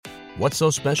What's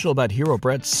so special about Hero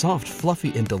Bread's soft,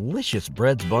 fluffy, and delicious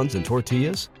breads, buns, and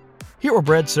tortillas? Hero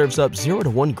Bread serves up 0 to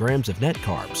 1 grams of net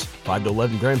carbs, 5 to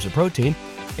 11 grams of protein,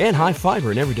 and high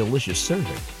fiber in every delicious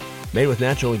serving. Made with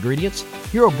natural ingredients,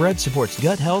 Hero Bread supports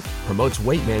gut health, promotes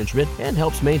weight management, and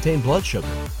helps maintain blood sugar.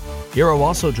 Hero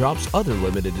also drops other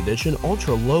limited edition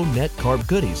ultra-low net carb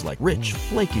goodies like rich,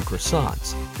 flaky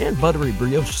croissants and buttery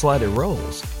brioche slider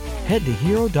rolls. Head to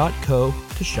hero.co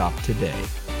to shop today.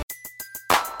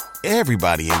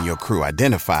 Everybody in your crew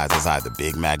identifies as either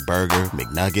Big Mac Burger,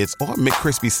 McNuggets, or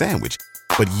McCrispy Sandwich.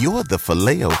 But you're the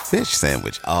Filet-O-Fish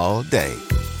Sandwich all day.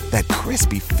 That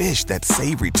crispy fish, that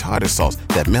savory tartar sauce,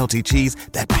 that melty cheese,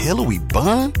 that pillowy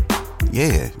bun.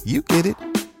 Yeah, you get it.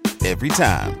 Every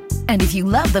time. And if you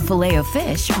love the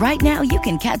Filet-O-Fish, right now you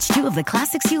can catch 2 of the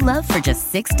classics you love for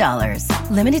just $6.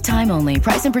 Limited time only.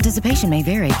 Price and participation may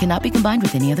vary. Cannot be combined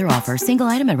with any other offer. Single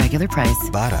item at regular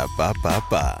price.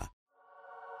 Ba-da-ba-ba-ba.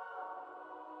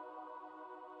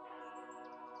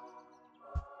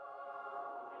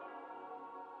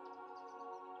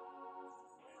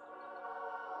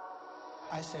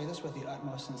 I say this with the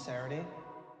utmost sincerity.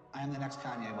 I am the next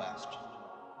Kanye West.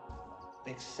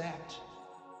 Except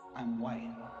I'm white.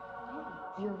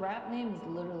 Your rap name is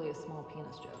literally a small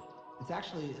penis joke. It's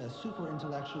actually a super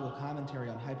intellectual commentary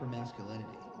on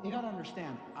hypermasculinity. You gotta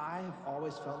understand, I've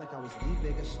always felt like I was the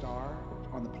biggest star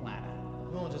on the planet.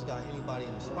 We don't just got anybody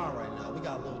in the spot right now. We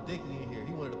got Lil Dicky in here.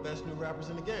 He one of the best new rappers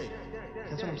in the game.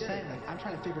 That's what I'm saying. Like, I'm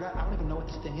trying to figure it out. I don't even know what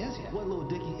this thing is yet. What Lil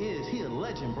Dicky is, he a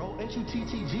legend, bro. Ain't you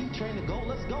TTG, train to go?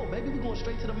 Let's go, baby. We going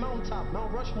straight to the mountaintop,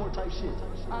 Mount Rushmore type shit.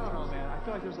 I don't know, man. I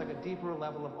feel like there's like a deeper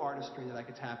level of artistry that I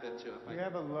could tap into. You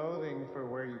have a loathing for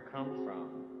where you come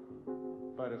from,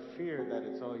 but a fear that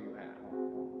it's all you have.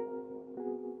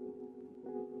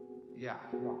 Yeah.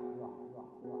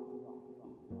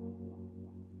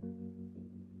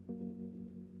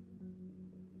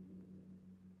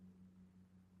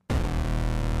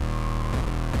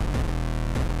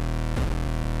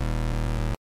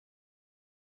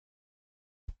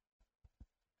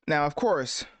 Now, of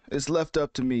course, it's left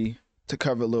up to me to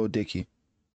cover Lil Dicky.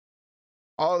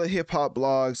 All the hip-hop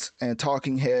blogs and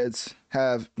talking heads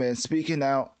have been speaking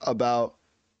out about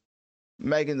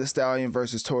Megan Thee Stallion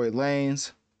versus Tory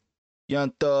Lanez,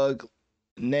 Young Thug,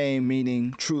 name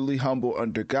meaning truly humble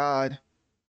under God.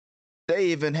 They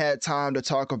even had time to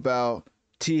talk about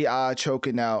T.I.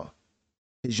 choking out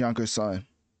his younger son.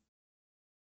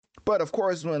 But of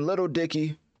course, when Lil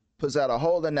Dicky puts out a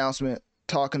whole announcement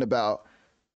talking about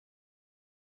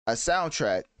a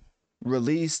soundtrack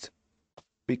released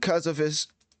because of his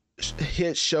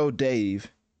hit show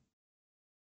Dave,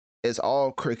 it's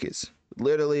all crickets.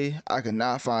 Literally, I could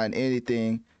not find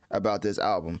anything about this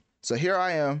album. So here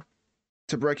I am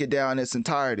to break it down in its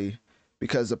entirety,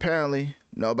 because apparently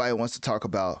nobody wants to talk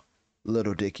about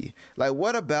Lil Dicky. Like,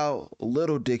 what about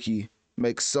Lil Dicky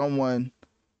makes someone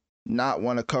not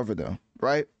want to cover them,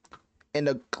 right? In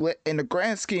the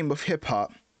grand scheme of hip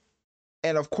hop,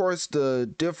 and of course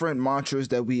the different mantras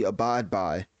that we abide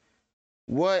by,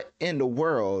 what in the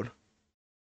world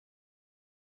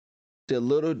did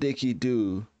Lil Dicky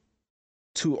do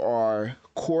to our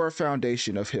core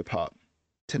foundation of hip hop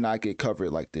to not get covered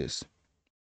like this?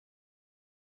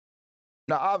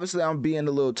 Now, obviously, I'm being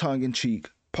a little tongue-in-cheek,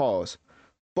 pause,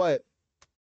 but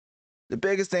the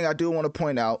biggest thing I do want to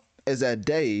point out is that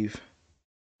Dave,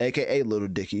 aka Lil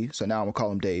Dicky, so now I'm gonna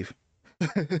call him Dave,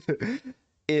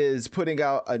 is putting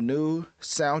out a new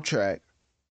soundtrack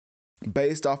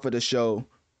based off of the show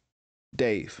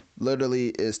Dave. Literally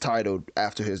is titled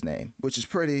after his name, which is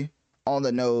pretty on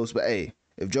the nose, but hey,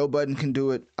 if Joe Budden can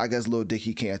do it, I guess Lil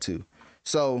Dicky can too.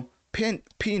 So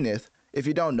Penith, if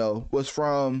you don't know,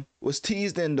 was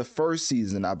teased in the first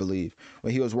season, I believe,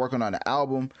 when he was working on an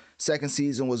album. Second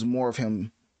season was more of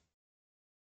him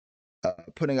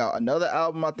putting out another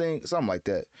album, I think, something like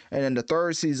that. And then the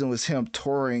third season was him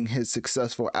touring his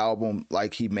successful album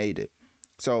like he made it.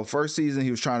 So first season,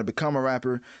 he was trying to become a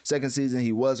rapper. Second season,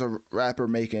 he was a rapper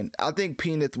making, I think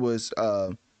Penith was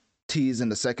teased in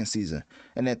the second season.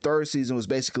 And then third season was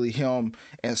basically him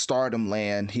in stardom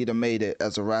land. He'd have made it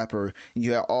as a rapper.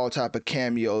 You had all type of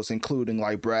cameos, including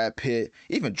like Brad Pitt.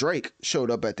 Even Drake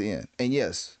showed up at the end. And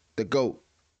yes, the GOAT,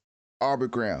 Aubrey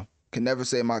Graham. Can never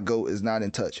say my GOAT is not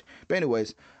in touch. But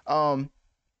anyways,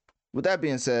 with that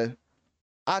being said,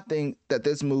 I think that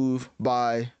this move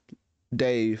by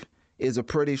Dave is a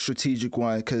pretty strategic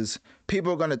one, because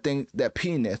people are going to think that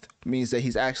Penith means that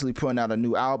he's actually putting out a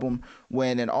new album,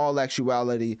 when in all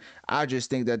actuality, I just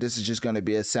think that this is just going to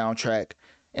be a soundtrack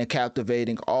and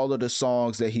captivating all of the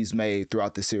songs that he's made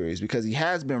throughout the series, because he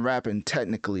has been rapping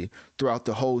technically throughout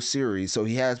the whole series. So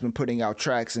he has been putting out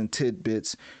tracks and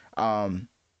tidbits in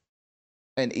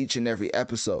each and every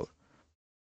episode.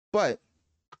 But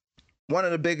one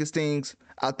of the biggest things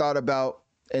I thought about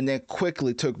and then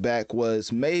quickly took back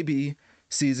was maybe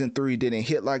season 3 didn't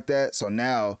hit like that, so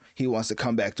now he wants to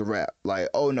come back to rap. Like,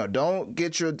 oh no, don't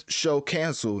get your show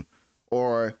canceled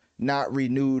or not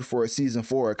renewed for a season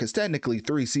 4, because technically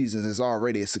 3 seasons is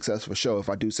already a successful show, if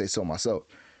I do say so myself.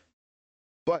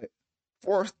 But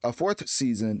a fourth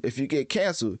season, if you get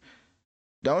canceled,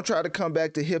 don't try to come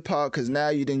back to hip hop, because now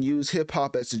you didn't use hip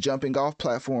hop as the jumping off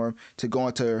platform to go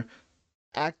into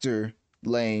actor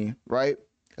lane, right?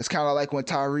 It's kind of like when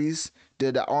Tyrese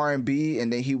did the R&B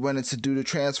and then he went into do the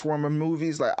Transformer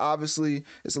movies. Like, obviously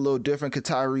it's a little different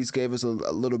because Tyrese gave us a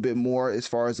little bit more as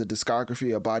far as a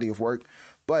discography, a body of work.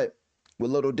 But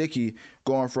with Lil Dicky,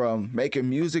 going from making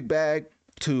music bag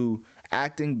to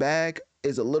acting bag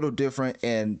is a little different.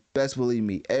 And best believe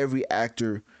me, every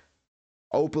actor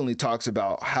openly talks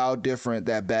about how different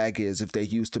that bag is if they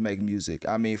used to make music.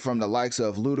 I mean, from the likes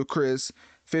of Ludacris,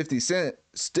 50 Cent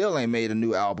still ain't made a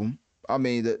new album. I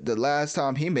mean, the last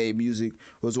time he made music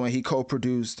was when he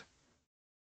co-produced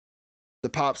the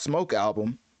Pop Smoke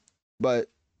album. But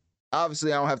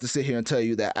obviously, I don't have to sit here and tell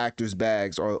you that actors'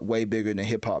 bags are way bigger than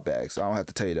hip-hop bags. So I don't have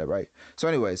to tell you that, right? So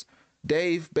anyways,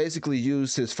 Dave basically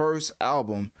used his first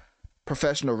album,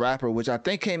 Professional Rapper, which I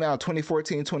think came out in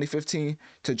 2014, 2015,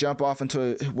 to jump off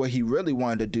into what he really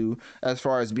wanted to do as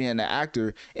far as being an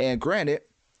actor. And granted,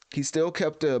 he still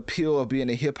kept the appeal of being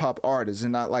a hip-hop artist,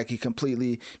 and not like he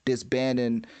completely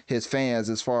disbanding his fans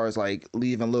as far as like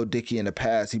leaving Lil Dicky in the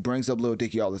past. He brings up Lil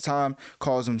Dicky all the time,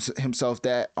 calls himself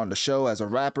that on the show as a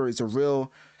rapper. It's a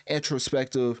real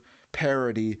introspective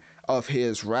parody of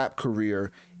his rap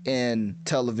career in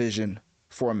television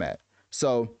format.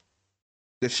 So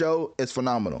the show is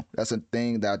phenomenal. That's a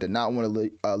thing that I did not want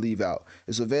to leave out.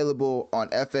 It's available on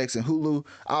FX and Hulu.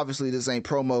 Obviously, this ain't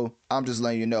promo. I'm just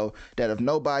letting you know that if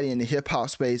nobody in the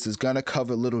hip-hop space is going to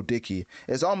cover Lil Dicky,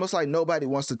 it's almost like nobody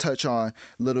wants to touch on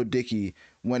Lil Dicky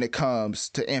when it comes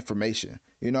to information.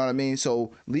 You know what I mean?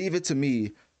 So leave it to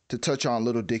me to touch on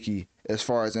Lil Dicky as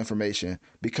far as information,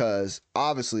 because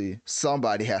obviously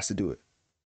somebody has to do it.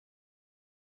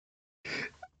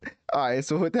 All right,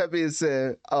 so with that being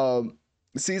said,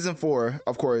 Season 4,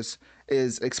 of course,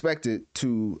 is expected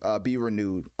to be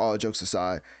renewed, all jokes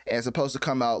aside, and it's supposed to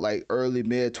come out like early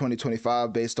mid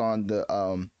 2025 based on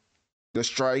the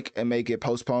strike, and may get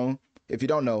postponed. If you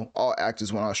don't know, all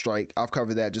actors went on strike. I've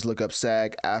covered that. Just look up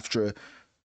SAG AFTRA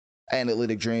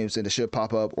Analytic Dreams and it should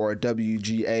pop up, or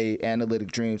WGA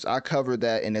Analytic Dreams. I covered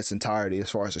that in its entirety as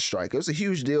far as the strike. It was a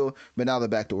huge deal, but now they're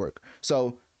back to work.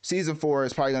 So Season 4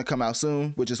 is probably going to come out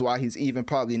soon, which is why he's even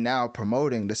probably now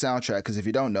promoting the soundtrack, because if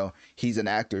you don't know, he's an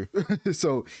actor.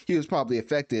 So he was probably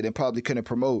affected and probably couldn't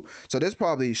promote. So this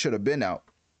probably should have been out.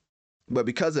 But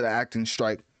because of the acting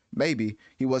strike, maybe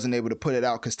he wasn't able to put it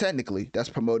out, because technically that's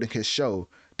promoting his show,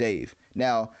 Dave.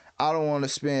 Now, I don't want to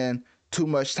spend too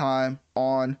much time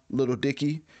on Lil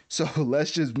Dicky, so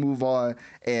let's just move on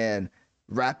and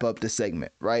wrap up the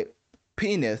segment, right?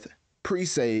 Penith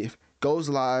pre-save goes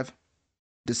live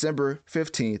December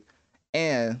 15th,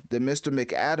 and the Mr.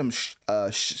 McAdams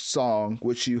song,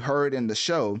 which you heard in the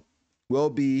show, will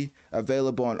be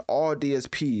available on all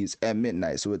DSPs at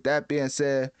midnight. So with that being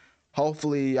said,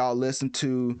 hopefully y'all listen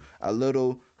to a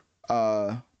little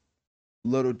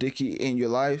Dicky in your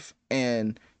life,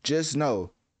 and just know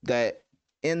that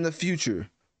in the future,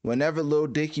 whenever Lil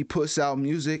Dicky puts out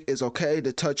music, it's okay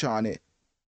to touch on it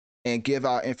and give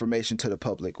out information to the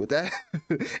public. With that,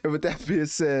 and with that being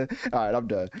said, all right, I'm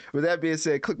done. With that being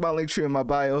said, click my link tree in my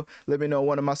bio. Let me know on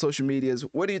one of my social medias.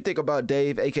 What do you think about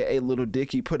Dave, aka Lil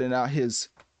Dicky, putting out his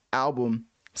album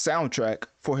soundtrack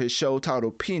for his show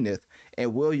titled Penith,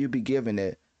 and will you be giving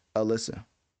it a listen?